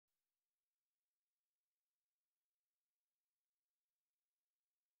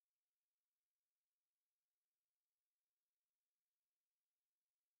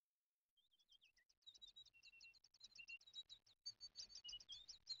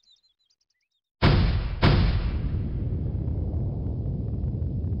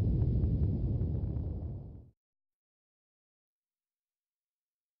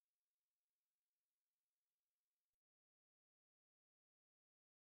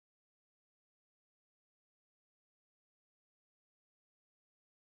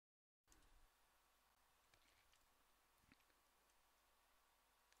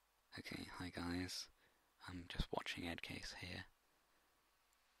Okay, hi guys. I'm just watching EddCase here.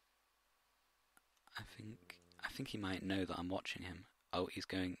 I think he might know that I'm watching him. Oh, he's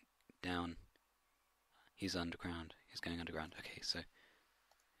going down. He's underground. He's going underground. Okay, so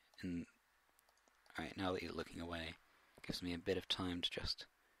right now that he's looking away, it gives me a bit of time to just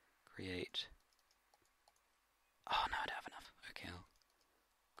create. Oh no, I don't have enough. Okay, I'll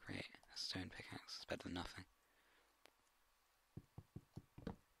create a stone pickaxe. It's better than nothing.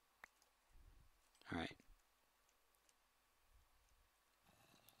 Alright.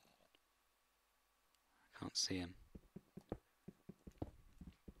 Can't see him.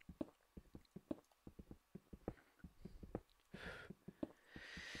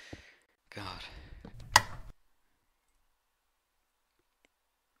 God.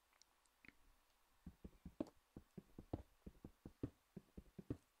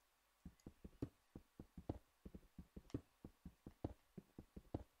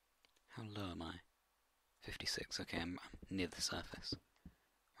 How low am I? 56. Okay, I'm near the surface.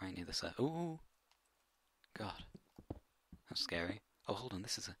 Right near the surface. Ooh! God. That's scary. Oh, hold on,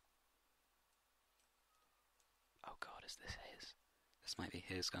 this is a... Oh god, is this his? This might be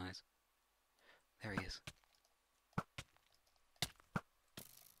his, guys. There he is.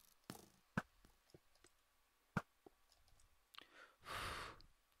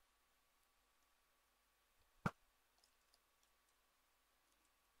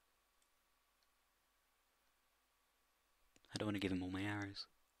 I don't want to give him all my arrows.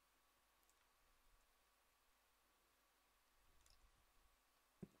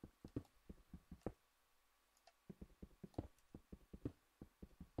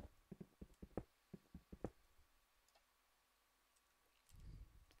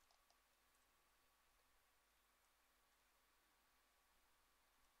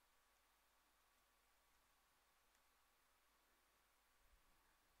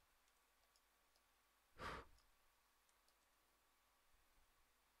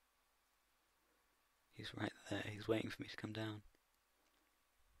 He's right there. He's waiting for me to come down.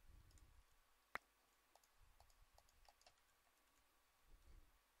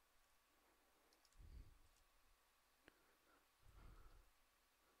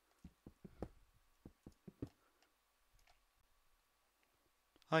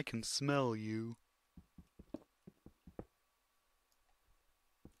 I can smell you.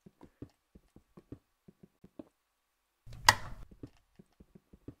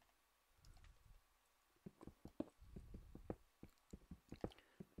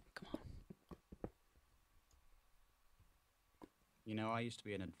 Come on. You know, I used to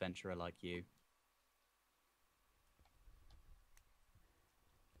be an adventurer like you.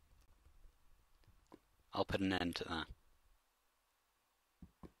 I'll put an end to that.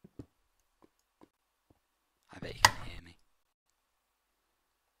 I bet you can hear me.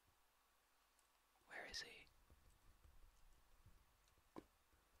 Where is he?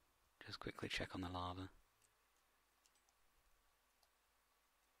 Just quickly check on the lava.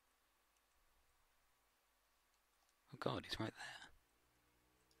 Oh god, he's right there.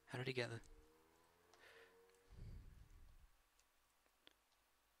 How did he get there?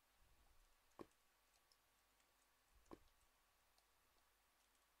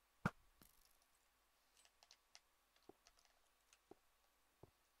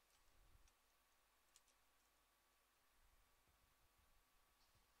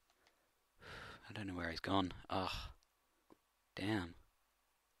 I don't know where he's gone. Ugh. Damn.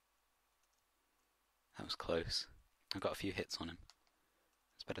 That was close. I got a few hits on him.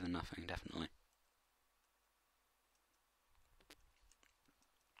 It's better than nothing, definitely.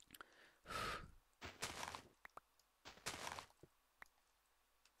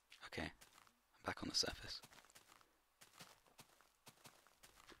 Okay, I'm back on the surface.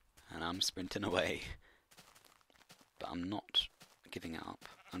 And I'm sprinting away. But I'm not giving up.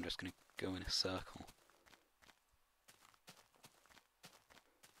 I'm just going to go in a circle.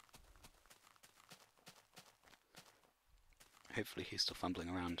 Hopefully he's still fumbling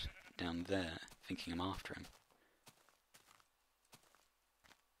around down there, thinking I'm after him.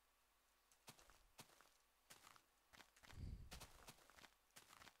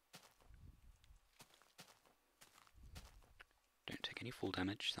 Don't take any fall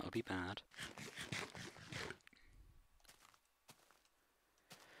damage, that would be bad.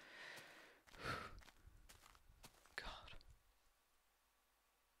 God.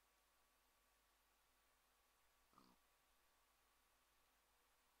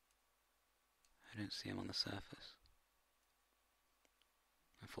 I don't see him on the surface.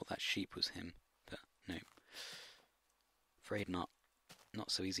 I thought that sheep was him, but no. Afraid not.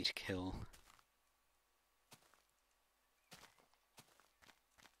 Not so easy to kill.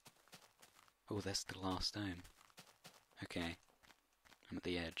 Oh, there's the last dome. Okay. I'm at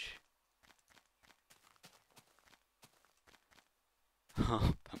the edge.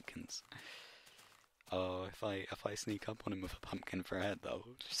 Oh, pumpkins. Oh, if I sneak up on him with a pumpkin for a head, that'll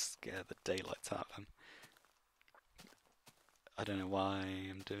just scare the daylights out of him. I don't know why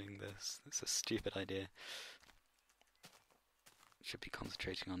I'm doing this. It's a stupid idea. Should be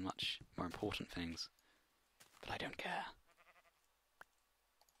concentrating on much more important things. But I don't care.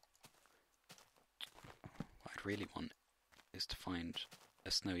 What I'd really want is to find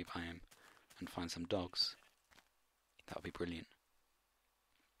a snowy biome and find some dogs. That would be brilliant.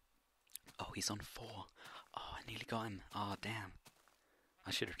 Oh, he's on 4. Oh, I nearly got him. Oh, damn.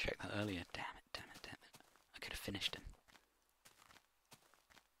 I should have checked that earlier. Damn it, damn it, damn it. I could have finished him.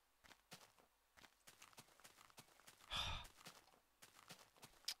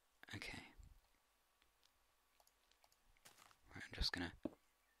 Okay. Right, I'm just gonna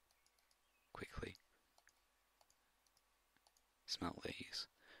quickly smelt these.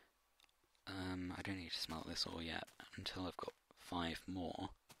 I don't need to smelt this all yet until I've got 5 more.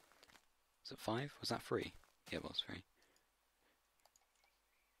 Is it 5? Was that 3? Yeah, it was 3.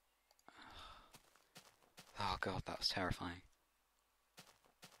 Oh god, that was terrifying.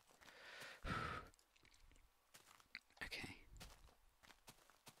 Okay.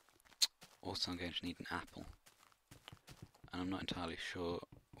 Also, I'm going to need an apple. And I'm not entirely sure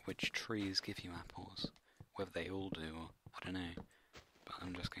which trees give you apples. Whether they all do, or I don't know. But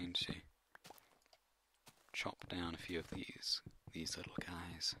I'm just going to chop down a few of these little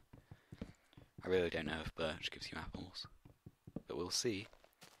guys. I really don't know if birch gives you apples. But we'll see.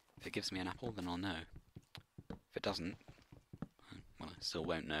 If it gives me an apple, then I'll know. If it doesn't, well, I still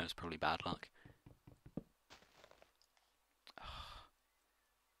won't know. It's probably bad luck. Oh,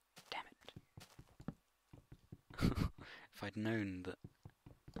 damn it. If I'd known that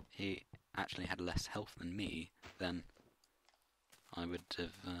he actually had less health than me, then I would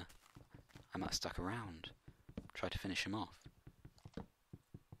have, I might have stuck around, tried to finish him off.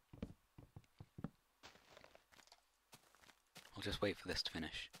 I'll just wait for this to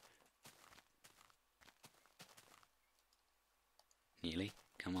finish. Nearly.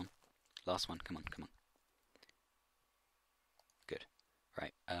 Come on. Last one. Come on, come on. Good.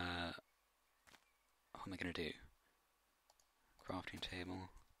 Right. What am I going to do? Crafting table.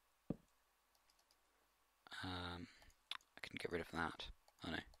 I can get rid of that. Oh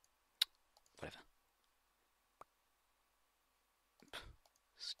no. Whatever.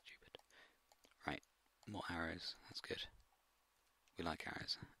 Stupid. Right. More arrows. That's good. We like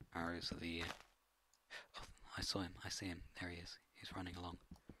arrows. Arrows are the... Oh, I saw him. I see him. There he is. He's running along.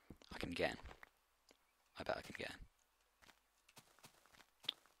 I can get him. I bet I can get him.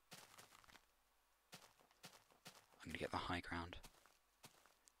 I'm going to get the high ground.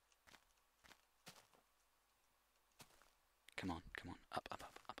 Come on, come on. Up, up,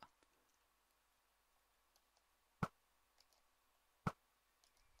 up, up.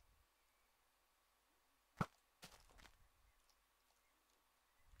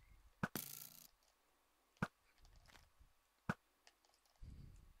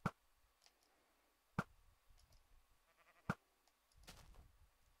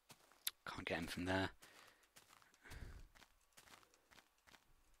 Can't get him from there.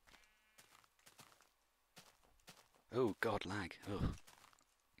 Oh god, lag. Ugh.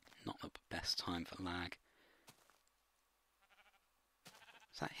 Not the best time for lag.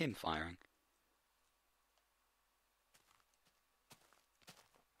 Is that him firing?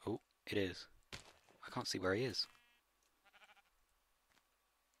 Oh, it is. I can't see where he is.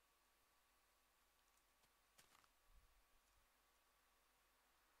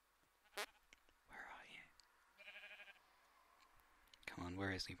 Where are you? Come on,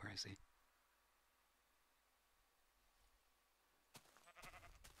 where is he? Where is he?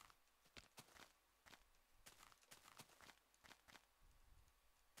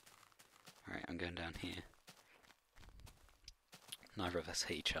 Alright, I'm going down here. Neither of us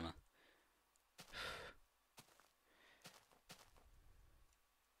hate each other.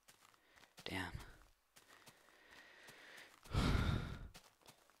 Damn.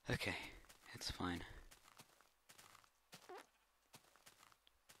 Okay, it's fine.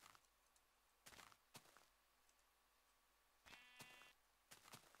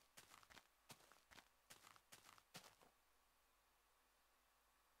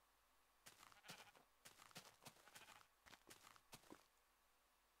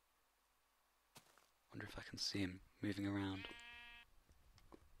 Wonder if I can see him moving around.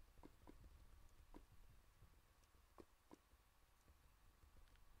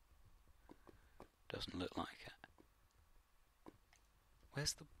 Doesn't look like it.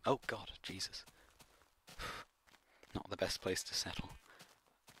 Where's the... Oh god, Jesus. Not the best place to settle.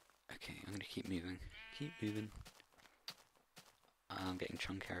 Okay, I'm gonna keep moving. Keep moving. I'm getting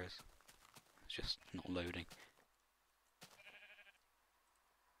chunk errors. It's just not loading.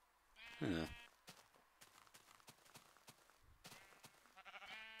 Huh.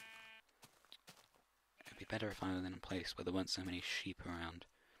 It'd be better if I was in a place where there weren't so many sheep around.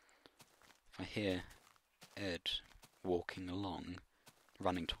 If I hear Ed walking along,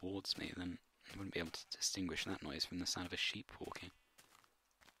 running towards me, then I wouldn't be able to distinguish that noise from the sound of a sheep walking.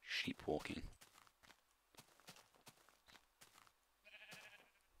 Sheep walking.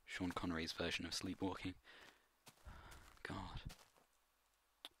 Sean Connery's version of sleepwalking. God.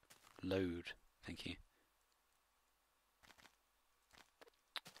 Load. Thank you.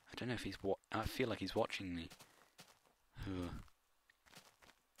 I don't know if he's I feel like he's watching me. God,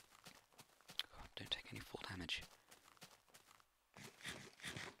 don't take any full damage.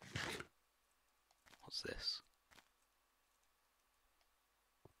 What's this?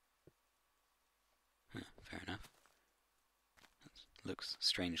 Fair enough. That looks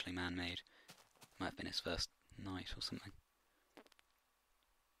strangely man-made. Might have been his first night or something.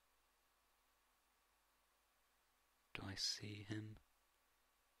 Do I see him?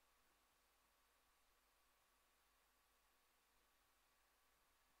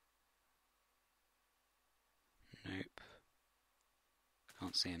 Nope.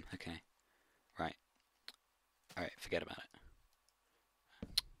 Can't see him. Okay. Right. Alright, forget about it.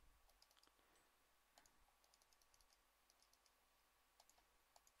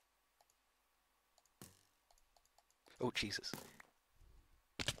 Oh, Jesus.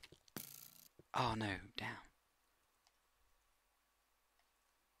 Oh, no. Damn.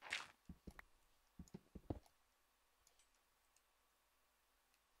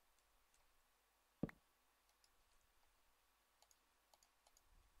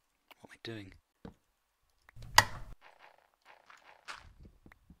 What am I doing?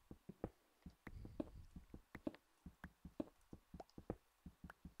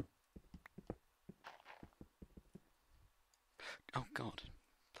 Oh, God.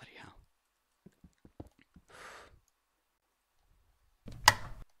 Bloody hell.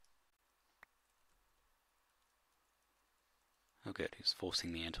 Oh, good. He was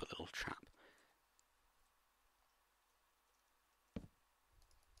forcing me into a little trap.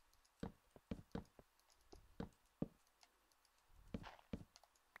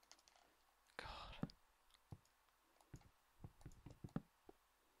 God.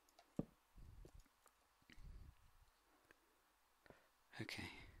 Okay.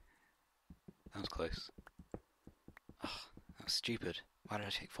 That was close. Oh, that was stupid. Why did I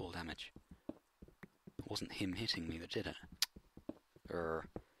take full damage? It wasn't him hitting me that did it.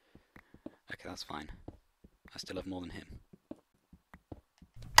 Okay, that's fine. I still have more than him.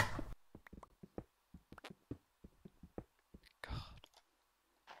 God.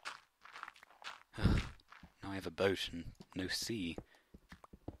 Now I have a boat and no sea.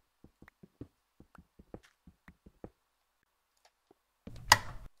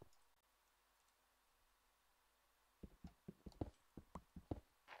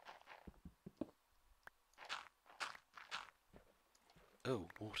 Oh,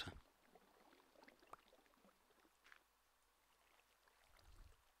 water.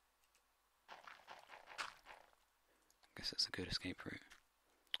 Guess that's a good escape route.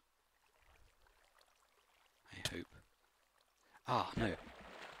 I hope. Ah, no.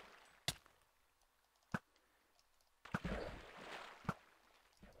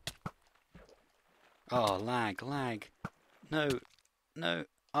 Oh, lag. No, no.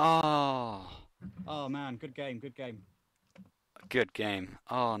 Oh. Oh man, good game. Good game.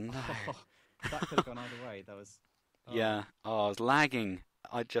 Oh, no. That could have gone either way. That was... Oh. Yeah. Oh, I was lagging.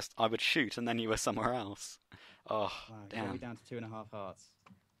 I would shoot and then you were somewhere else. Oh, Wow, damn. got me down to 2.5 hearts.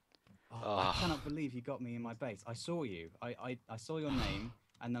 Oh, Oh. I cannot believe you got me in my base. I saw you. I saw your name,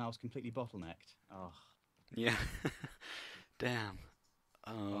 and then I was completely bottlenecked. Oh. Yeah. Damn.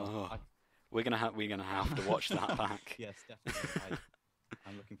 Oh. We're gonna have to watch that back. Yes, definitely.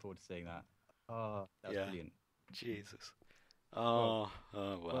 I'm looking forward to seeing that. Oh, that was brilliant. Jesus. Oh,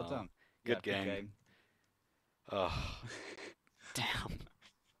 well. Well done. Good game. Oh. Damn.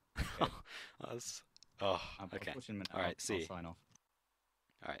 That's... Oh, okay. Alright, see you. I'll sign off.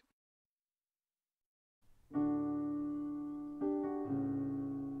 Alright.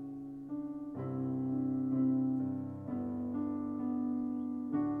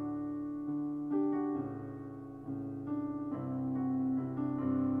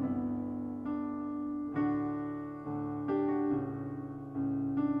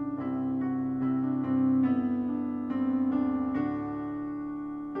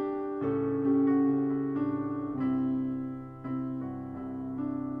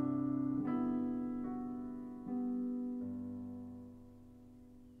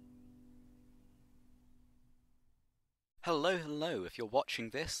 Hello, hello. If you're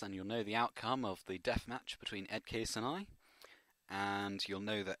watching this, then you'll know the outcome of the deathmatch between EddCase and I, and you'll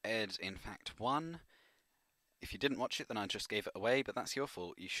know that Ed, in fact, won. If you didn't watch it, then I just gave it away, but that's your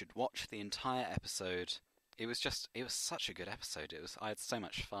fault. You should watch the entire episode. It was such a good episode. I had so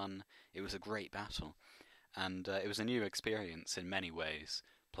much fun. It was a great battle, and it was a new experience in many ways,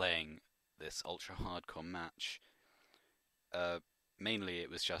 playing this ultra hardcore match. Mainly, it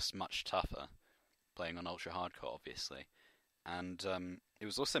was just much tougher, playing on ultra hardcore, obviously. And it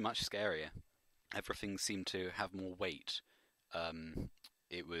was also much scarier. Everything seemed to have more weight.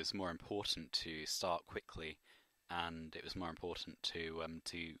 It was more important to start quickly, and it was more important to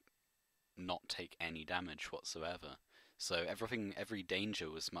not take any damage whatsoever. So every danger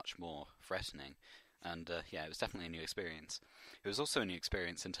was much more threatening, and yeah, it was definitely a new experience. It was also a new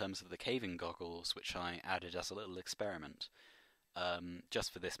experience in terms of the caving goggles, which I added as a little experiment,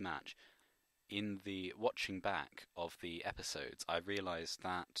 just for this match. In the watching back of the episodes, I realised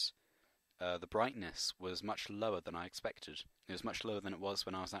that the brightness was much lower than I expected. It was much lower than it was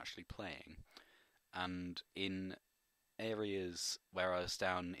when I was actually playing. And in areas where I was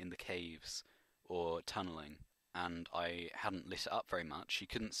down in the caves or tunneling and I hadn't lit it up very much, you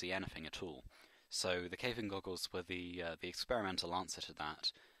couldn't see anything at all. So the caving goggles were the experimental answer to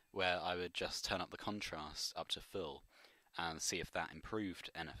that, where I would just turn up the contrast up to full and see if that improved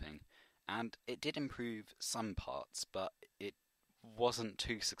anything. And it did improve some parts, but it wasn't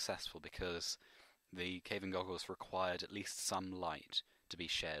too successful because the caving goggles required at least some light to be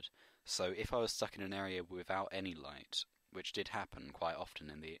shed. So if I was stuck in an area without any light, which did happen quite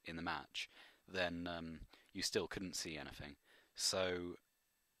often in the match, then you still couldn't see anything. So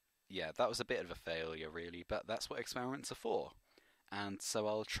yeah, that was a bit of a failure really, but that's what experiments are for. And so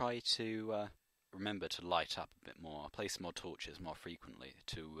I'll try to remember to light up a bit more, place more torches more frequently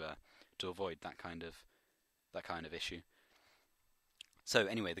to avoid that kind of issue. So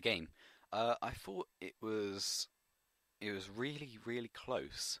anyway, the game. I thought it was really really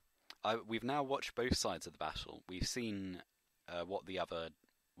close. We've now watched both sides of the battle. We've seen what the other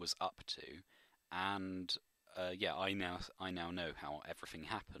was up to, and yeah, I now know how everything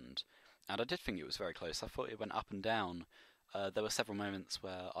happened. And I did think it was very close. I thought it went up and down. There were several moments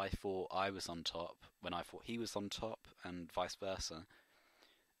where I thought I was on top when I thought he was on top, and vice versa.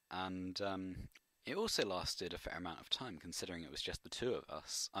 And it also lasted a fair amount of time, considering it was just the two of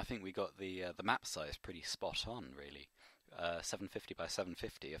us. I think we got the map size pretty spot on, really. 750 by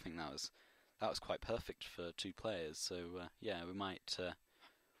 750. I think that was quite perfect for two players. So yeah, we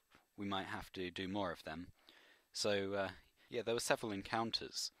might have to do more of them. So yeah, there were several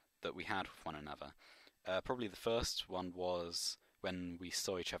encounters that we had with one another. Probably the first one was when we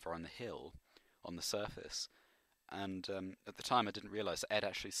saw each other on the hill, on the surface, and at the time I didn't realise that Ed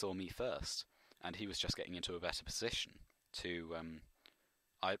actually saw me first, and he was just getting into a better position to.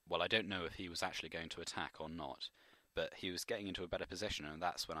 I don't know if he was actually going to attack or not, but he was getting into a better position, and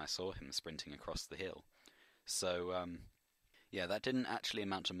that's when I saw him sprinting across the hill. So yeah, that didn't actually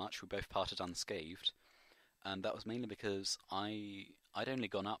amount to much. We both parted unscathed, and that was mainly because I'd only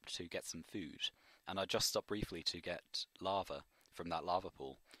gone up to get some food, and I just stopped briefly to get lava from that lava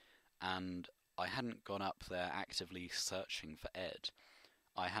pool, and I hadn't gone up there actively searching for Ed.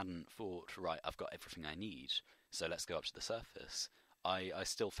 I hadn't thought, right, I've got everything I need, so let's go up to the surface. I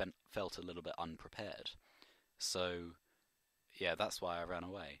still felt a little bit unprepared. So, yeah, that's why I ran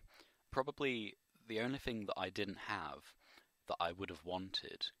away. Probably the only thing that I didn't have that I would have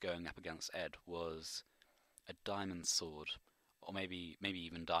wanted going up against Ed was a diamond sword, or maybe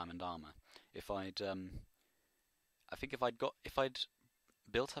even diamond armor. I think if I'd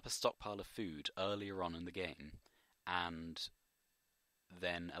built up a stockpile of food earlier on in the game, and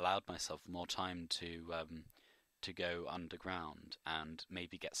then allowed myself more time to go underground and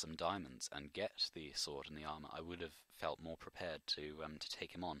maybe get some diamonds and get the sword and the armor, I would have felt more prepared to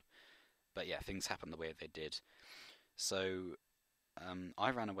take him on. But yeah, things happened the way they did. So I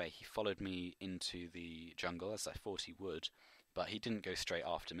ran away. He followed me into the jungle as I thought he would, but he didn't go straight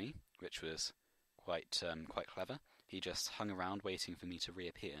after me, which was quite clever. He just hung around waiting for me to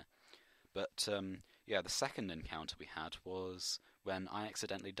reappear. But yeah, the second encounter we had was when I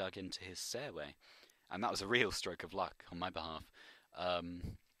accidentally dug into his stairway, and that was a real stroke of luck on my behalf,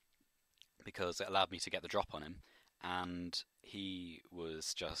 because it allowed me to get the drop on him, and he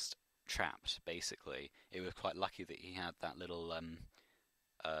was just trapped. Basically, it was quite lucky that he had that little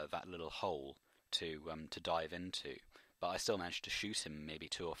hole to dive into. But I still managed to shoot him maybe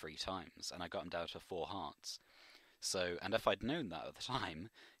 2 or 3 times, and I got him down to 4 hearts. So, and if I'd known that at the time,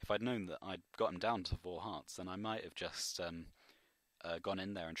 if I'd known that I'd got him down to 4 hearts, then I might have just gone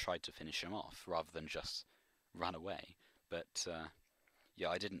in there and tried to finish him off, rather than just run away. But yeah,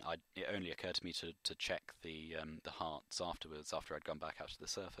 I didn't. It only occurred to me to check the hearts afterwards, after I'd gone back out to the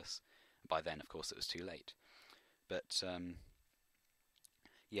surface. By then, of course, it was too late. But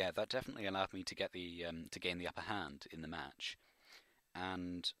yeah, that definitely allowed me to get to gain the upper hand in the match.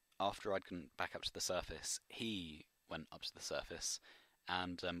 And after I'd gone back up to the surface, he went up to the surface,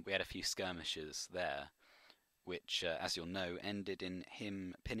 and we had a few skirmishes there, which, as you'll know, ended in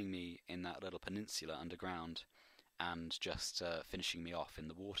him pinning me in that little peninsula underground, and just finishing me off in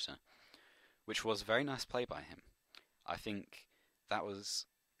the water, which was a very nice play by him. I think that was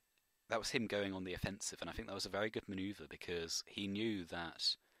him going on the offensive, and I think that was a very good maneuver because he knew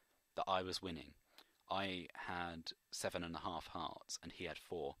that I was winning. I had 7.5 hearts, and he had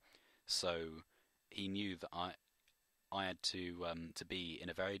 4, so he knew that I had to be in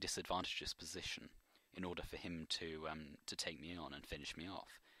a very disadvantageous position in order for him to take me on and finish me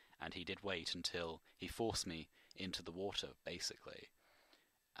off. And he did wait until he forced me into the water, basically.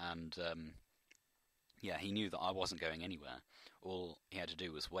 And yeah, he knew that I wasn't going anywhere. All he had to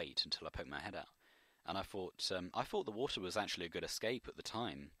do was wait until I poked my head out. And I thought the water was actually a good escape at the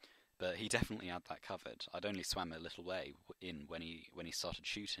time, but he definitely had that covered. I'd only swam a little way in when he started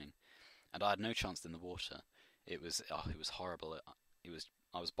shooting, and I had no chance in the water. It was horrible.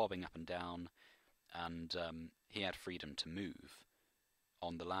 I was bobbing up and down, and he had freedom to move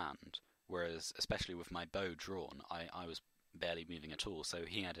on the land, whereas especially with my bow drawn, I was barely moving at all. So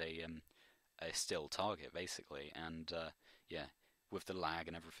he had a still target basically, and yeah, with the lag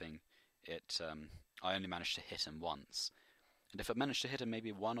and everything, I only managed to hit him once. And if I'd managed to hit him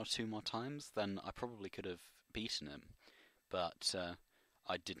maybe 1 or 2 more times, then I probably could have beaten him. But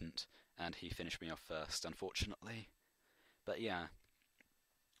I didn't, and he finished me off first, unfortunately. But yeah,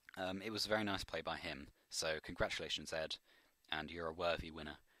 it was a very nice play by him. So congratulations, Ed, and you're a worthy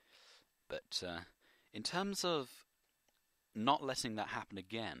winner. But in terms of not letting that happen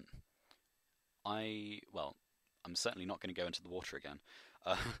again, I'm certainly not going to go into the water again.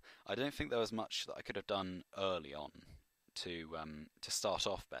 I don't think there was much that I could have done early on to start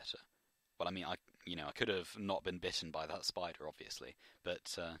off better. Well, I mean, I could have not been bitten by that spider, obviously,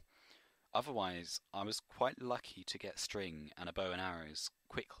 but otherwise, I was quite lucky to get string and a bow and arrows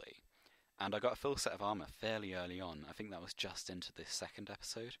quickly, and I got a full set of armor fairly early on. I think that was just into the 2nd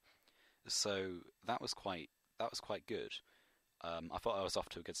episode, so that was quite good. I thought I was off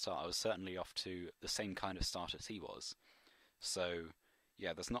to a good start. I was certainly off to the same kind of start as he was. So,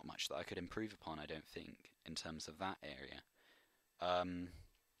 yeah, there's not much that I could improve upon, I don't think, in terms of that area.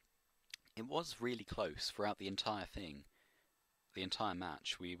 It was really close throughout the entire thing. The entire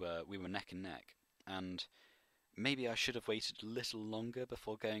match, we were neck and neck. And maybe I should have waited a little longer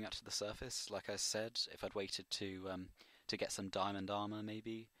before going up to the surface, like I said, if I'd waited to get some diamond armor,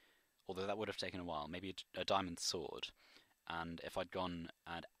 maybe. Although that would have taken a while. Maybe a diamond sword. And if I'd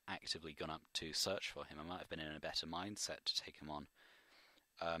actively gone up to search for him, I might have been in a better mindset to take him on.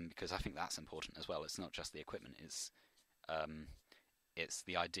 Because I think that's important as well. It's not just the equipment; it's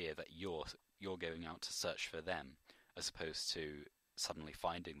the idea that you're going out to search for them, as opposed to suddenly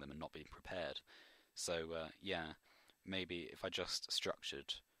finding them and not being prepared. So yeah, maybe if I just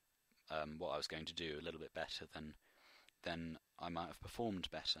structured what I was going to do a little bit better, then I might have performed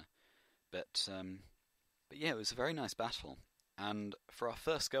better. But yeah, it was a very nice battle, and for our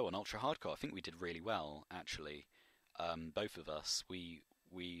first go on Ultra Hardcore, I think we did really well, actually. Both of us, we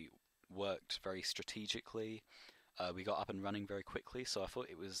worked very strategically, we got up and running very quickly, so I thought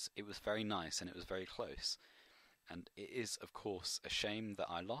it was very nice, and it was very close. And it is, of course, a shame that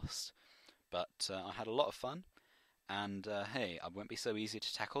I lost, but I had a lot of fun, and hey, I won't be so easy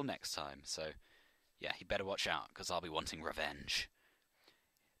to tackle next time, so yeah, you better watch out, because I'll be wanting revenge.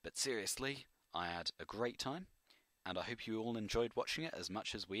 But seriously, I had a great time, and I hope you all enjoyed watching it as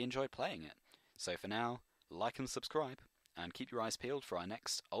much as we enjoyed playing it. So for now, like and subscribe, and keep your eyes peeled for our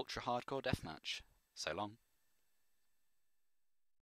next Ultra Hardcore Deathmatch. So long.